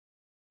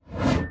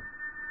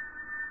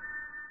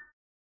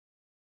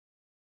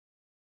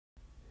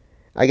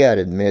I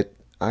gotta admit,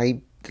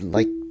 I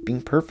like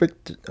being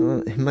perfect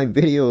in my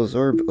videos,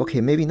 or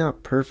okay, maybe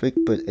not perfect,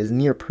 but as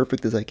near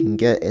perfect as I can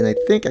get. And I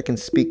think I can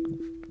speak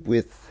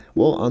with,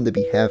 well, on the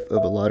behalf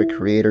of a lot of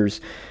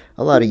creators,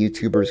 a lot of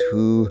YouTubers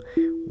who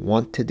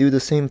want to do the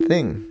same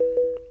thing.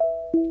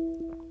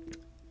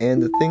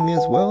 And the thing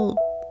is, well,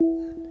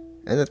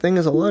 and the thing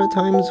is, a lot of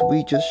times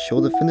we just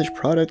show the finished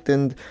product,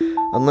 and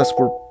unless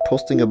we're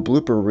posting a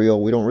blooper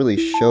reel, we don't really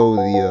show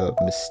the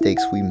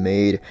mistakes we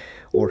made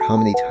or how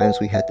many times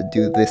we had to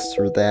do this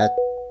or that.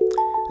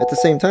 At the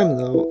same time,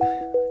 though,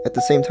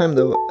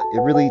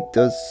 it really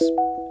does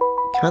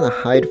kind of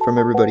hide from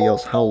everybody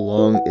else how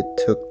long it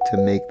took to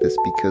make this,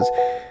 because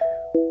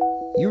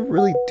you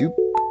really do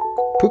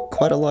put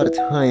quite a lot of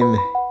time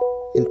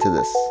into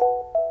this.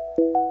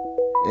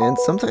 And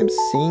sometimes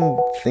seeing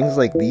things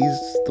like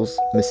these, those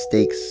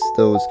mistakes,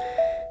 those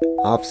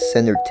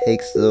off-center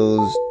takes,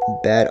 those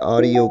bad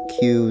audio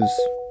cues,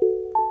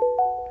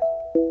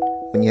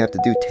 when you have to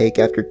do take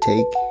after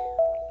take,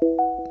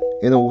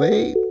 in a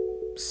way,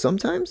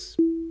 sometimes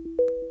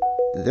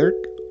they're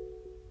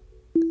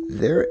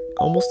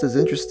almost as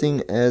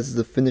interesting as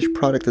the finished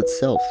product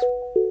itself.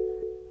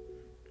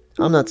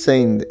 I'm not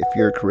saying if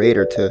you're a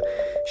creator to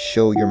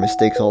show your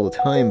mistakes all the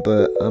time,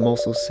 but I'm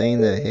also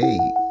saying that, hey,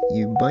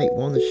 you might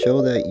want to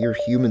show that you're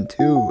human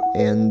too,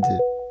 and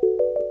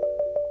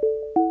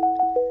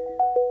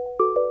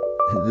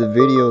the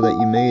video that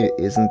you made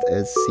isn't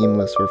as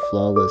seamless or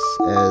flawless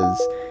as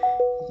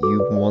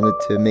you wanted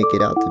to make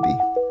it out to be.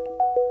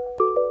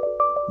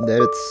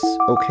 That it's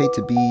okay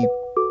to be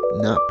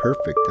not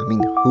perfect. I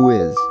mean, who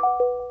is?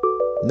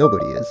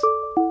 Nobody is.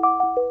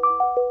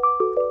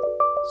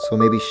 So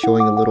maybe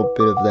showing a little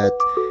bit of that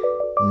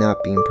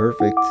not being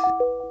perfect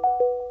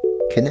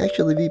can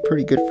actually be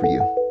pretty good for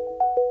you.